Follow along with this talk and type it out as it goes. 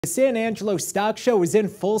The San Angelo Stock Show is in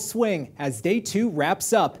full swing as day 2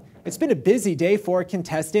 wraps up. It's been a busy day for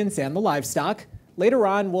contestants and the livestock. Later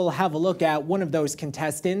on, we'll have a look at one of those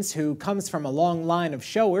contestants who comes from a long line of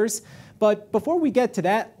showers. But before we get to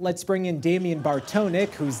that, let's bring in Damien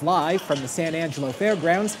Bartonic, who's live from the San Angelo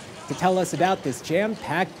Fairgrounds, to tell us about this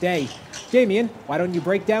jam-packed day. Damien, why don't you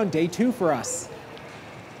break down day 2 for us?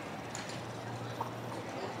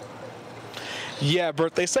 Yeah,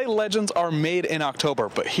 Bert, they say legends are made in October,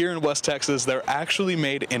 but here in West Texas, they're actually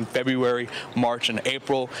made in February, March, and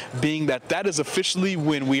April, being that is officially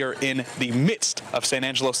when we are in the midst of San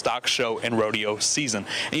Angelo Stock Show and rodeo season.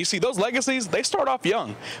 And you see, those legacies, they start off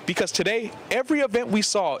young, because today, every event we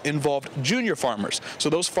saw involved junior farmers. So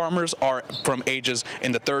those farmers are from ages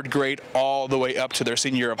in the 3rd grade all the way up to their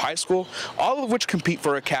senior year of high school, all of which compete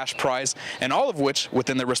for a cash prize, and all of which,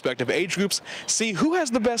 within their respective age groups, see who has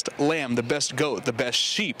the best lamb, the best goat, the best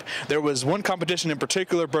sheep. There was one competition in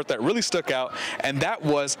particular, Bert, that really stuck out, and that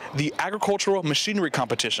was the agricultural machinery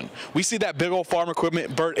competition. We see that big old farm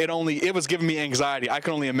equipment, Bert, it was giving me anxiety. I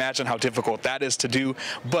can only imagine how difficult that is to do,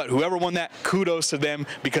 but whoever won that, kudos to them,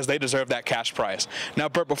 because they deserve that cash prize. Now,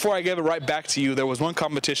 Bert, before I give it right back to you, there was one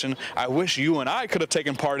competition I wish you and I could have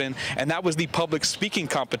taken part in, and that was the public speaking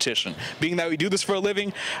competition. Being that we do this for a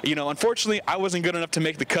living, unfortunately, I wasn't good enough to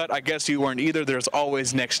make the cut. I guess you weren't either. There's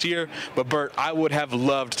always next year, but Bert, I would have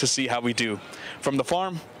loved to see how we do. From the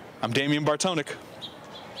farm, I'm Damien Bartonic.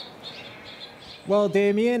 Well,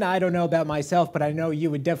 Damien, I don't know about myself, but I know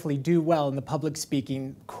you would definitely do well in the public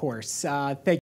speaking course. Thank